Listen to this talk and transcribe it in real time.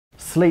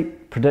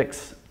Sleep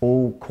predicts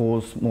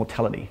all-cause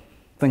mortality.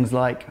 Things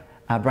like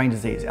brain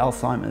disease,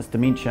 Alzheimer's,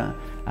 dementia,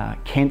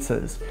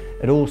 cancers.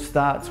 It all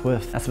starts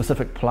with a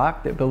specific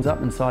plaque that builds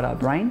up inside our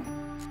brain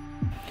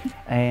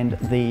and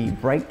the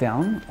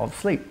breakdown of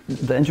sleep.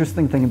 The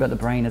interesting thing about the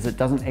brain is it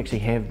doesn't actually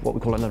have what we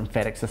call a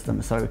lymphatic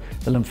system. So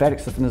the lymphatic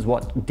system is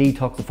what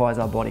detoxifies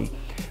our body.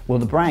 Well,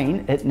 the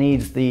brain, it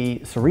needs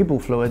the cerebral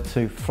fluid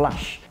to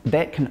flush.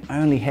 That can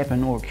only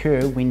happen or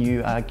occur when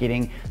you are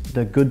getting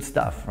the good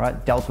stuff,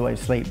 right? Delta wave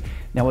sleep.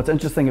 Now, what's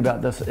interesting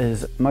about this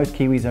is most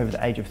Kiwis over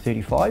the age of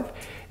 35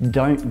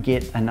 don't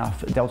get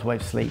enough delta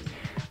wave sleep.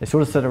 They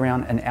sort of sit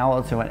around an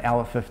hour to an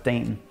hour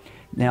 15.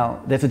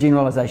 Now, that's a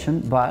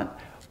generalization, but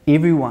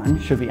everyone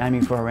should be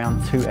aiming for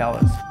around 2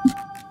 hours.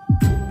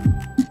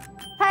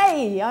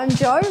 Hey, I'm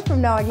Jo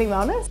from No Ugly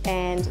Wellness,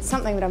 and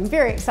something that I'm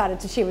very excited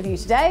to share with you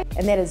today,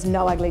 and that is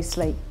no ugly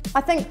sleep.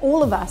 I think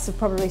all of us have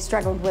probably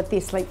struggled with their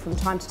sleep from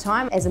time to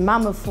time. As a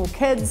mum of 4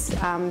 kids,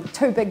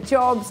 2 big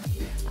jobs,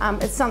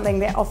 it's something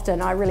that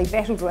often I really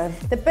battled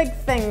with. The big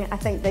thing I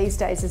think these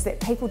days is that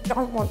people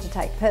don't want to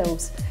take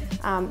pills.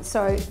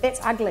 So that's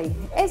ugly.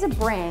 As a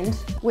brand,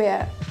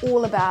 we're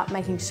all about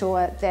making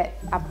sure that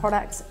our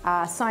products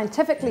are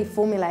scientifically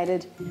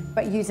formulated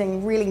but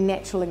using really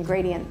natural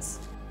ingredients.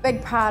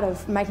 Big part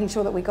of making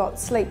sure that we got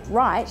sleep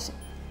right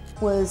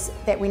was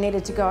that we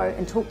needed to go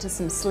and talk to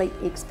some sleep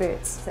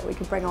experts that we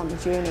could bring on the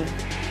journey.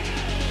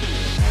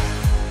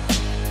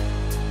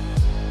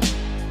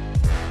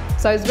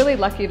 So I was really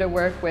lucky to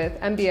work with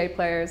NBA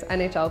players,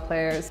 NHL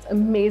players,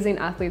 amazing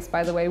athletes,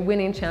 by the way,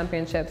 winning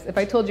championships. If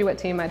I told you what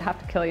team, I'd have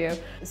to kill you.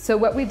 So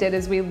what we did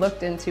is we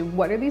looked into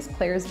what are these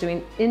players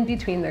doing in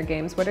between their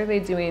games? What are they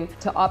doing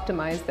to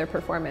optimize their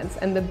performance?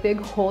 And the big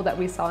hole that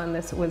we saw in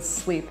this was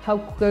sleep. How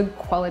good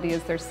quality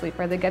is their sleep?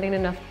 Are they getting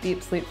enough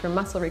deep sleep for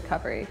muscle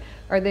recovery?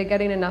 Are they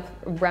getting enough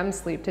REM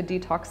sleep to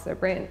detox their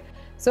brain?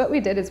 So what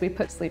we did is we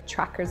put sleep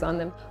trackers on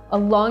them.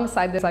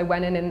 Alongside this, I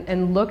went in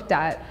and looked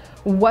at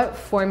what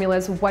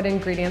formulas, what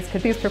ingredients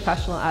could these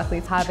professional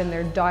athletes have in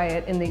their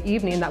diet in the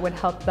evening that would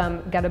help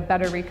them get a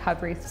better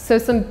recovery. So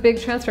some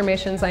big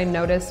transformations I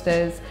noticed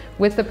is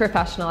with the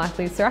professional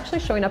athletes, they're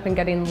actually showing up and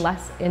getting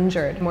less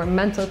injured, more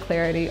mental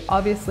clarity,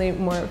 obviously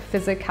more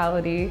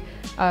physicality,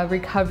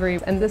 recovery,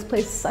 and this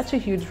plays such a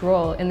huge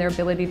role in their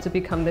ability to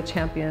become the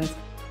champions.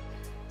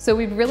 So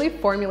we've really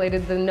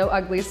formulated the No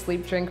Ugly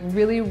sleep drink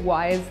really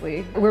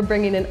wisely. We're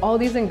bringing in all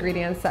these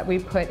ingredients that we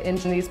put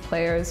into these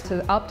players to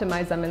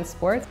optimize them in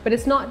sports, but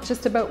it's not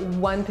just about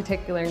one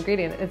particular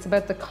ingredient, it's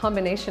about the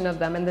combination of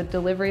them and the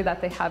delivery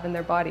that they have in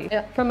their body.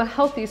 From a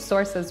healthy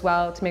source as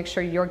well to make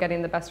sure you're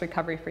getting the best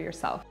recovery for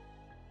yourself.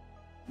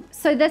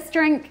 So this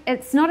drink,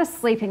 it's not a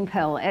sleeping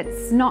pill.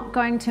 It's not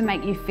going to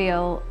make you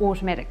feel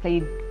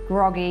automatically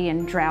groggy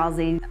and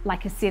drowsy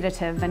like a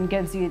sedative and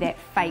gives you that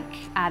fake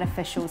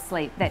artificial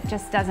sleep that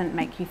just doesn't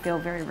make you feel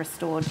very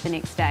restored the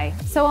next day.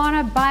 So on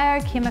a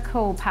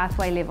biochemical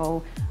pathway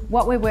level,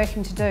 what we're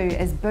working to do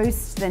is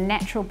boost the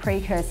natural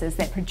precursors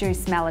that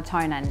produce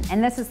melatonin.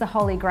 And this is the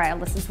holy grail.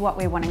 This is what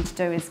we're wanting to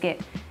do, is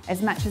get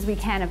as much as we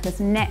can of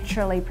this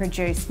naturally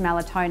produced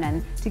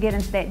melatonin to get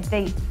into that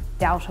deep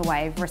delta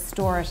wave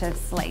restorative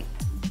sleep.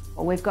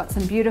 We've got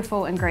some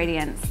beautiful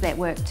ingredients that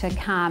work to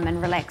calm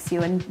and relax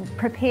you and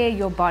prepare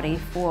your body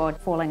for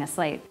falling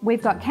asleep.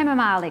 We've got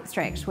chamomile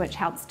extract, which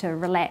helps to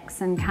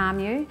relax and calm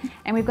you.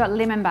 And we've got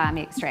lemon balm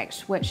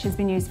extract, which has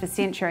been used for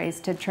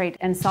centuries to treat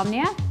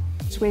insomnia.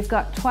 We've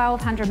got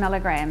 1200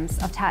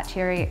 milligrams of tart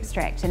cherry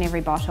extract in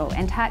every bottle.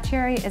 And tart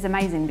cherry is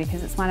amazing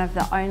because it's one of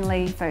the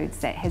only foods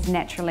that has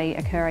naturally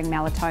occurring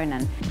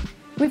melatonin.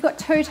 We've got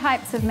 2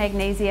 types of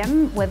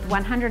magnesium with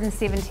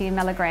 170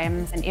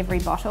 milligrams in every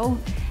bottle,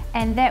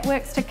 and that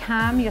works to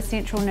calm your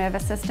central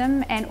nervous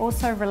system and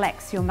also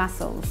relax your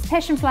muscles.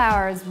 Passion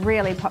flower is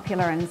really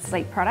popular in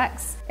sleep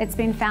products. It's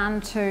been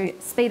found to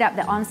speed up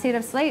the onset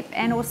of sleep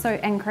and also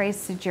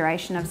increase the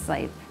duration of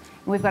sleep.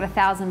 We've got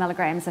 1000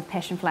 milligrams of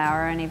passion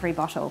flower in every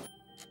bottle.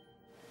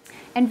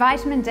 And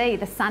vitamin D,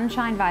 the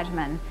sunshine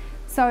vitamin.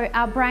 So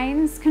our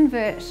brains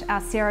convert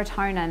our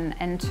serotonin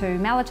into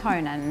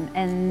melatonin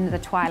in the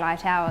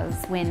twilight hours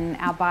when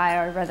our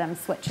biorhythm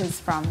switches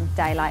from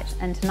daylight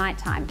into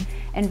nighttime.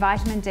 And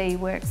vitamin D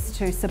works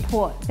to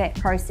support that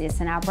process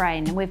in our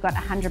brain. And we've got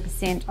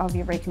 100% of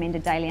your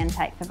recommended daily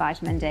intake for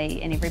vitamin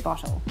D in every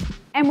bottle.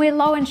 And we're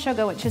low in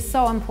sugar, which is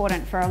so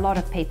important for a lot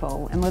of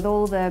people. And with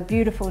all the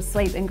beautiful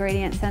sleep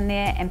ingredients in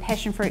there and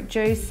passion fruit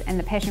juice and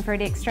the passion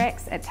fruit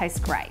extracts, it tastes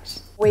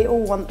great. We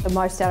all want the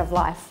most out of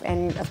life,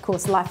 and of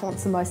course life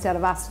wants the most out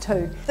of us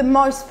too. The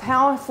most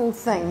powerful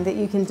thing that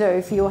you can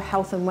do for your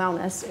health and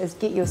wellness is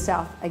get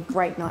yourself a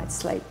great night's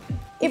sleep.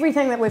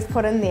 Everything that we've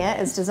put in there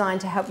is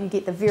designed to help you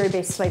get the very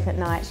best sleep at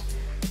night.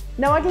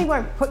 No Ugly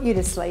won't put you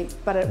to sleep,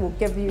 but it will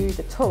give you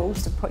the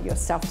tools to put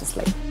yourself to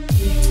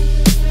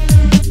sleep.